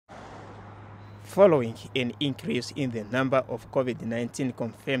Following an increase in the number of COVID-19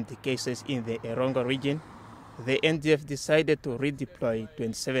 confirmed cases in the Erongo region, the NDF decided to redeploy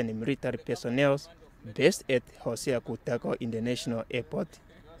 27 military personnel based at Hosea Kutako International Airport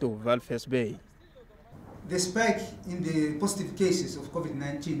to Walvis Bay. The spike in the positive cases of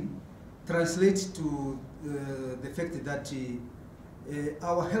COVID-19 translates to the fact that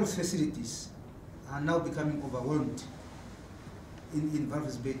our health facilities are now becoming overwhelmed in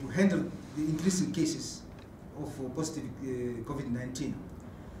Walvis Bay to handle the increasing cases of positive COVID-19.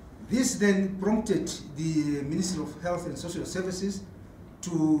 This then prompted the Ministry of Health and Social Services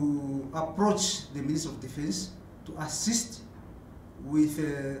to approach the Ministry of Defense to assist with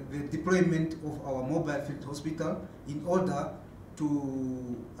the deployment of our mobile field hospital in order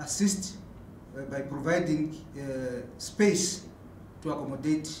to assist by providing space to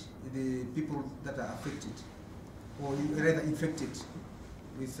accommodate the people that are affected or rather infected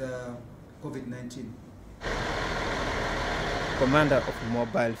with COVID-19. Commander of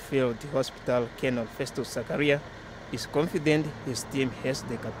Mobile Field Hospital, Colonel Festus Zakaria, is confident his team has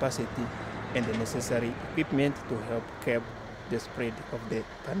the capacity and the necessary equipment to help curb the spread of the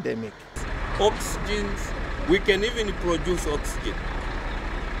pandemic. Oxygen, we can even produce oxygen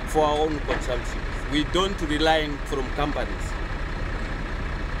for our own consumption. We don't rely from companies.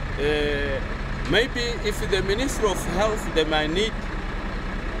 Maybe if the Ministry of Health, they might need,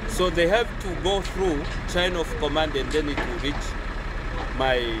 so they have to go through chain of command and then it will reach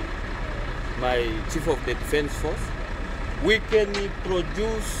my Chief of the Defense Force. We can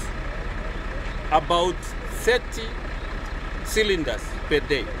produce about 30 cylinders per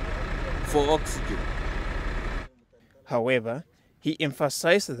day for oxygen. However, he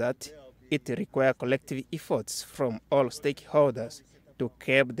emphasized that it requires collective efforts from all stakeholders to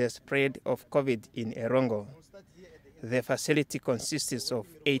curb the spread of COVID in Erongo. The facility consists of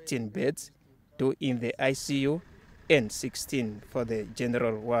 18 beds, 2 in the ICU and 16 for the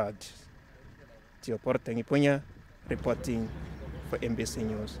general ward. Tio Porta Ngipunya reporting for NBC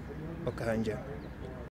News, Okahanja.